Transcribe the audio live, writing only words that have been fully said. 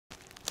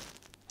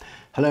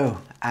Hello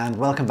and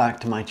welcome back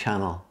to my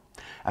channel.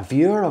 A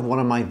viewer of one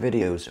of my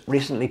videos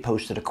recently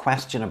posted a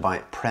question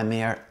about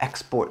Premiere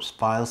exports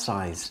file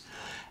size,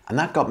 and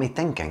that got me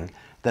thinking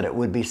that it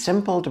would be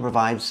simple to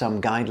provide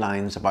some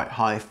guidelines about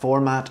how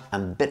format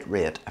and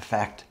bitrate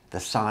affect the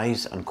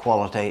size and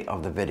quality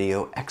of the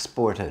video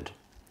exported.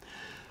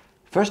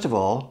 First of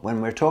all,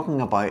 when we're talking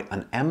about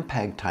an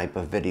MPEG type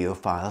of video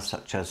file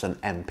such as an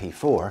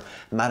MP4,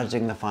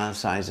 managing the file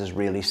size is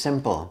really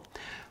simple.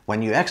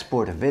 When you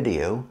export a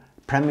video,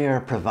 Premiere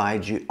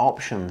provides you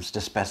options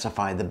to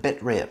specify the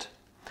bitrate.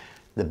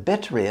 The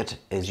bitrate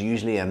is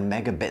usually in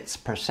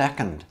megabits per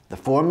second. The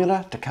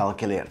formula to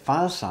calculate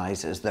file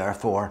size is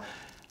therefore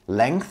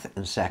length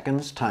in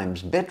seconds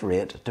times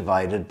bitrate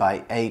divided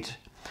by 8.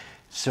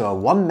 So a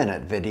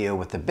 1-minute video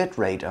with a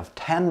bitrate of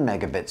 10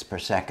 megabits per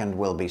second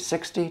will be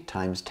 60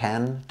 times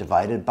 10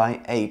 divided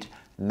by 8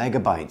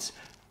 megabytes,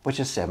 which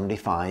is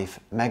 75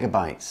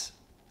 megabytes.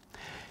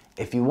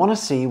 If you want to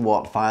see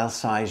what file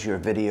size your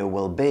video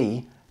will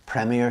be,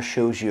 Premiere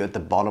shows you at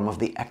the bottom of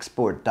the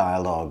export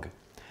dialog.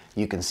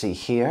 You can see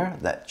here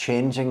that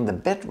changing the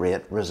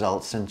bitrate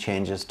results in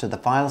changes to the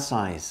file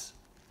size.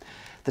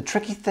 The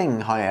tricky thing,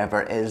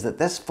 however, is that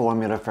this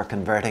formula for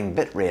converting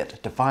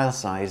bitrate to file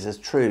size is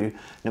true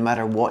no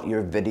matter what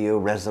your video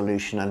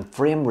resolution and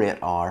frame rate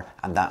are,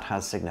 and that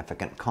has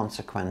significant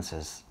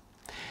consequences.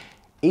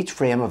 Each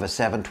frame of a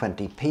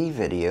 720p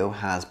video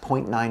has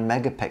 0.9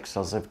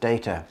 megapixels of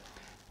data.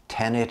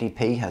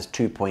 1080p has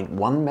 2.1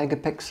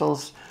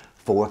 megapixels.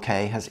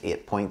 4K has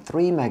 8.3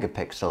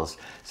 megapixels,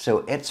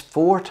 so it's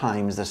 4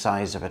 times the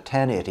size of a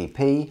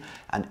 1080p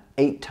and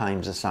 8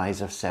 times the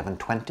size of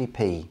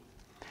 720p.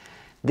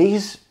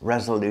 These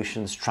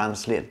resolutions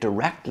translate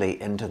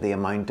directly into the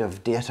amount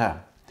of data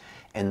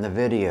in the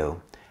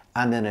video,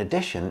 and in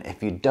addition,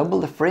 if you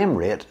double the frame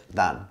rate,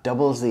 that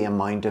doubles the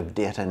amount of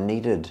data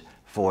needed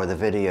for the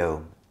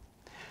video.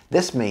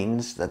 This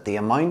means that the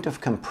amount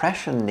of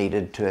compression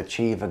needed to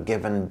achieve a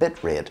given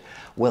bitrate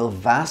will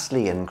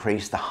vastly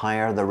increase the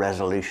higher the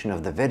resolution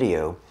of the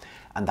video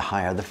and the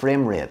higher the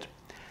frame rate.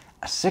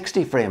 A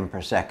 60 frame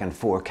per second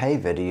 4K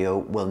video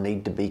will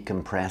need to be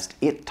compressed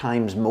 8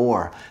 times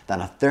more than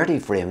a 30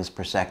 frames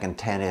per second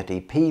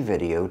 1080p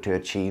video to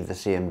achieve the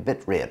same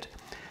bitrate.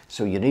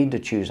 So you need to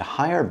choose a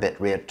higher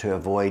bitrate to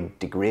avoid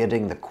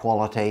degrading the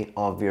quality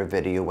of your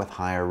video with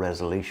higher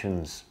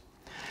resolutions.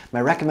 My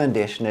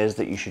recommendation is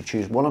that you should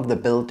choose one of the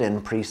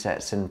built-in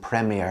presets in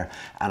Premiere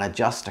and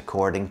adjust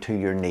according to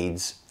your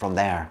needs from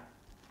there.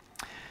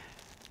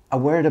 A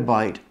word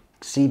about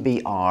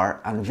CBR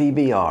and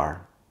VBR.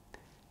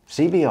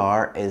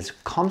 CBR is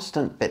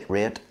constant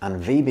bitrate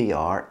and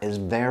VBR is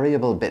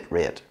variable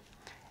bitrate.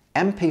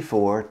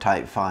 MP4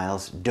 type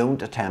files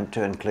don't attempt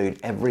to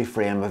include every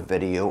frame of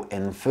video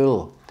in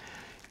full.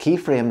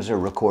 Keyframes are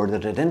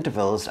recorded at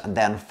intervals, and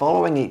then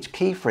following each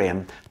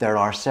keyframe there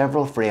are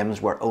several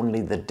frames where only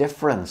the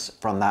difference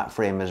from that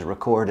frame is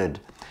recorded.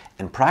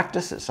 In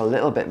practice it's a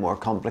little bit more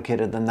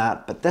complicated than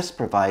that, but this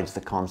provides the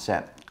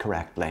concept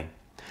correctly.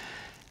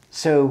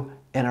 So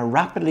in a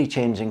rapidly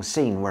changing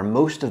scene where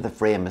most of the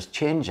frame is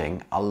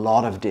changing, a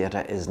lot of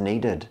data is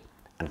needed.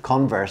 And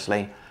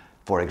conversely,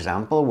 for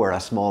example, where a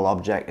small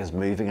object is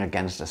moving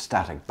against a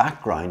static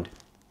background,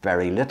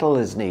 very little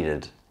is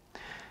needed.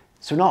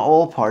 So not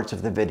all parts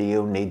of the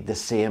video need the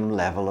same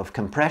level of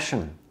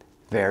compression.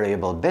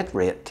 Variable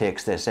bitrate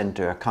takes this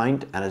into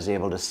account and is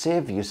able to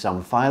save you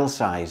some file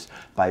size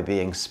by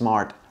being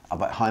smart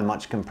about how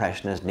much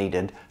compression is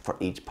needed for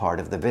each part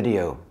of the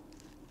video.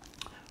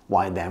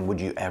 Why then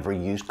would you ever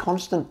use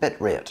constant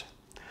bitrate?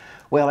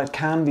 Well, it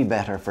can be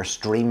better for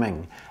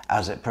streaming,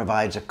 as it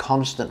provides a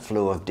constant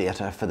flow of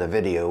data for the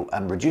video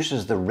and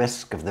reduces the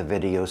risk of the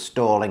video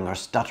stalling or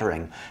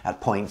stuttering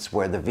at points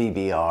where the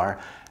VBR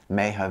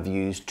may have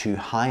used too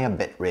high a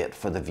bitrate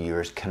for the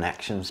viewer's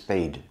connection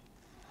speed.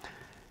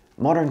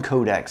 Modern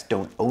codecs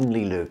don't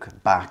only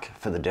look back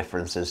for the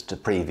differences to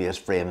previous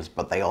frames,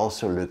 but they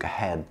also look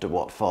ahead to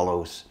what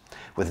follows.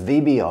 With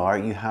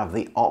VBR you have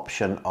the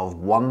option of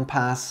 1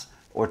 pass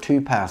or 2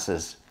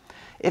 passes.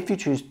 If you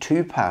choose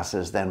 2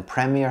 passes, then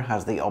Premiere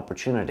has the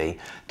opportunity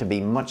to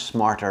be much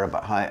smarter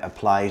about how it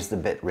applies the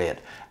bitrate,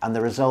 and the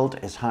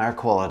result is higher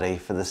quality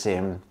for the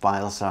same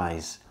file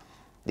size.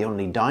 The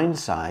only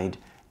downside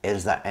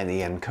is that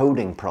the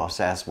encoding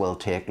process will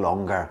take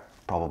longer,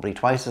 probably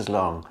twice as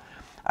long.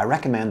 I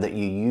recommend that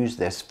you use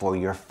this for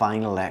your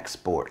final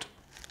export.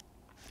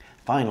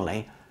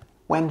 Finally,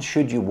 when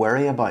should you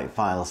worry about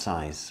file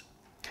size?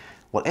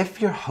 Well, if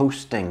you're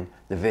hosting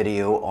the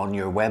video on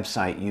your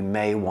website, you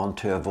may want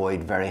to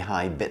avoid very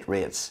high bit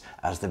rates,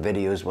 as the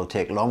videos will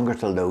take longer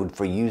to load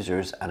for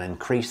users and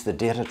increase the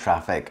data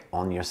traffic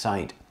on your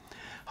site.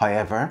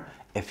 However,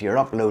 if you're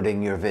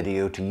uploading your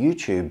video to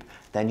YouTube,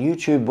 then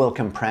YouTube will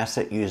compress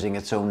it using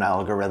its own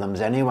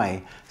algorithms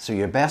anyway, so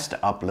you're best to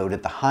upload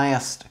at the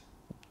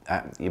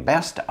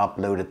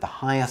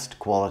highest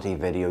quality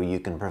video you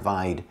can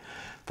provide.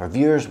 For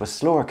viewers with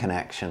slower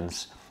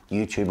connections,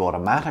 YouTube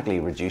automatically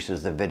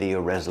reduces the video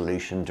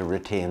resolution to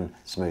retain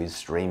smooth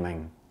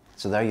streaming.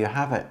 So there you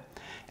have it.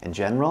 In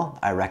general,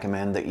 I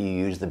recommend that you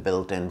use the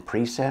built-in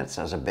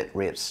presets as a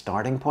bitrate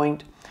starting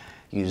point.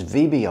 Use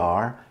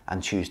VBR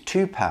and choose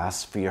 2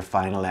 paths for your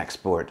final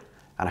export,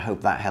 and I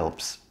hope that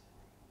helps.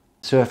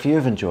 So if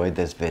you've enjoyed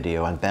this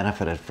video and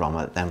benefited from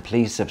it, then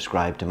please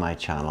subscribe to my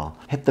channel.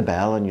 Hit the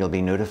bell and you'll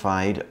be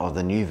notified of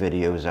the new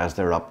videos as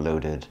they're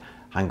uploaded.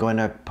 I'm going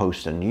to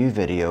post a new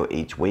video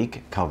each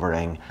week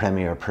covering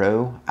Premiere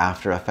Pro,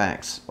 After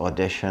Effects,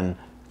 Audition,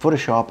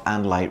 Photoshop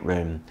and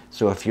Lightroom.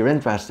 So if you're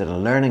interested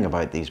in learning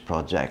about these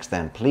projects,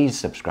 then please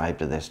subscribe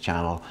to this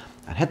channel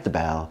and hit the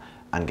bell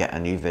and get a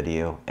new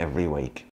video every week.